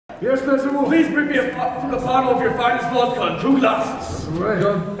Yes, Lazar. Please bring me a bottle of your finest vodka and 2 glasses. Right.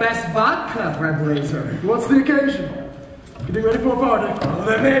 Your best vodka, Lazar. What's the occasion? Getting ready for a party? Oh,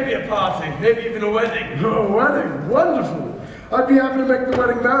 there may be a party, maybe even a wedding. Oh, a wedding. Wonderful. I'd be happy to make the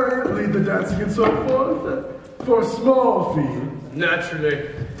wedding merry and lead the dancing and so forth. For a small fee. Naturally.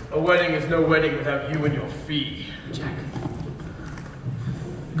 A wedding is no wedding without you and your fee. Jack.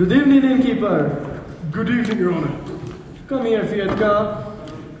 Good evening, innkeeper. Good evening, Your Honor. Come here, Fiedka.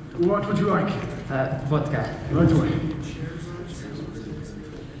 What would you like? Vodka. Right away.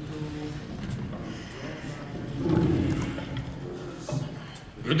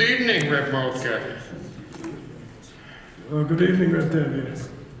 Good evening, Reb Vodka. Good evening, Reb Tevye.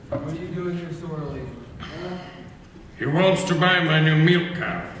 What are you doing here so early? He wants to buy my new milk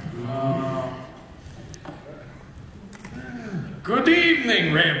cow. Good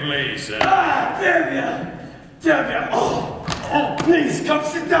evening, Reb Lazar. Ah, Tevye! Oh, please, come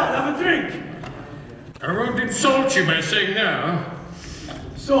sit down, have a drink. I won't insult you by saying no.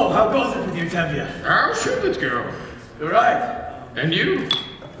 So, how goes it with you, Tevye? How should it go? You're right. And you?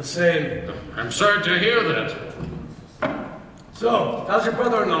 The same. I'm sorry to hear that. So, how's your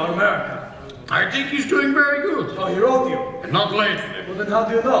brother-in-law in America? I think he's doing very good. Oh, he wrote you? And not lately. Well, then how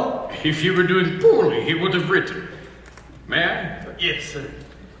do you know? If you were doing poorly, he would have written. May I? Yes.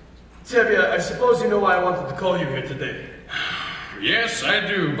 Tevye, I suppose you know why I wanted to call you here today. Yes, I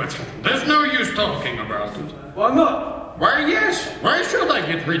do, but there's no use talking about it. Why not? Why, yes. Why should I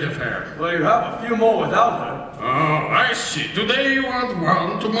get rid of her? Well, you have a few more without her. Oh, I see. Today you want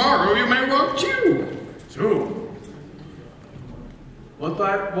 1, tomorrow you may want 2. 2? What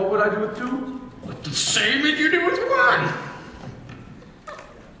would I do with 2? The same as you do with 1.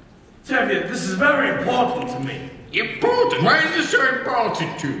 Tevye, this is very important to me. Important? Why is this so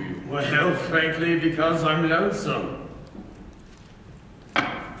important to you? Well, frankly, because I'm lonesome.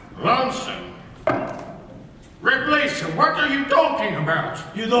 Lonesome? Reb Lazar, what are you talking about?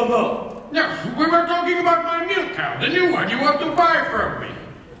 You don't know. No, we were talking about my milk cow, the new one you want to buy from me.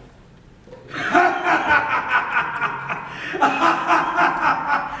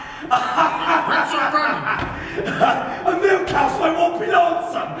 What's so funny? A milk cow, so I won't be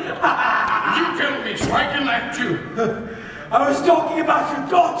lonesome. You tell me so I can laugh too. I was talking about your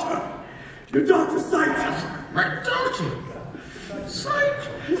daughter. Your daughter, Saito. My daughter? Saito?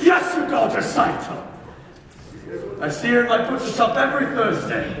 Yes, your daughter, Saito. I see her in my butcher shop every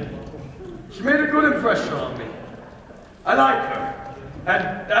Thursday. She made a good impression on me. I like her.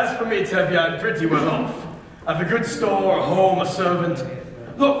 And as for me, Tevye, I'm pretty well off. I have a good store, a home, a servant.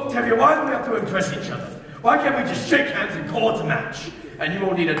 Look, Tevye, why do we have to impress each other? Why can't we just shake hands and call it a match? And you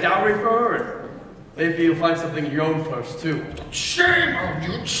won't need a dowry for her, and maybe you'll find something in your own purse, too. Shame on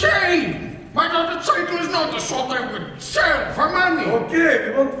you, shame! My daughter Saito is not the sort I would sell for money.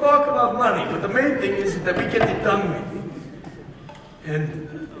 Okay, we won't talk about money, but the main thing is that we get it done with. And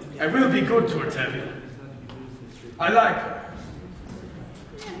I will be good to her, Tevye. I like her.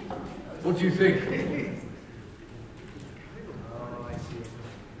 What do you think? What do I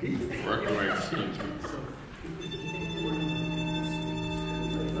think? What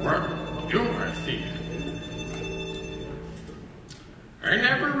do I think? I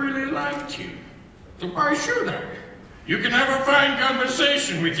never really liked you. So why should I? You can have a fine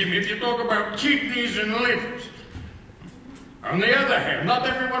conversation with him if you talk about kidneys and livers. On the other hand, not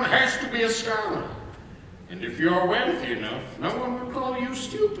everyone has to be a scholar. And if you're wealthy enough, no one will call you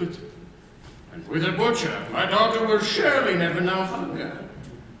stupid. And with a butcher, my daughter will surely never know hunger.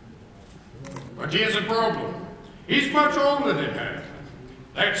 But he has a problem. He's much older than her.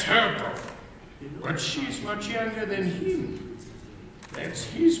 That's her problem. But she's much younger than him. That's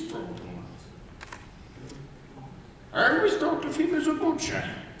his problem. I always thought of him as a butcher,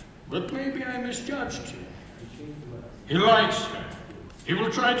 but maybe I misjudged him. He likes her. He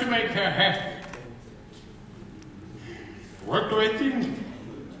will try to make her happy. What do I think?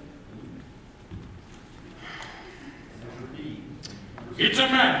 It's a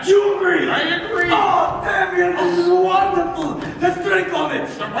match. You agree? I agree. Oh, Tevye, this is wonderful. Let's drink on it.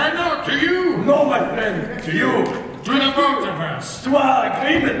 So why not? To you? No, my friend. To you. To the both of us. To our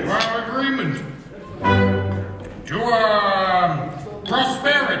agreement. To our agreement. To our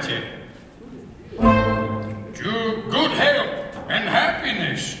prosperity.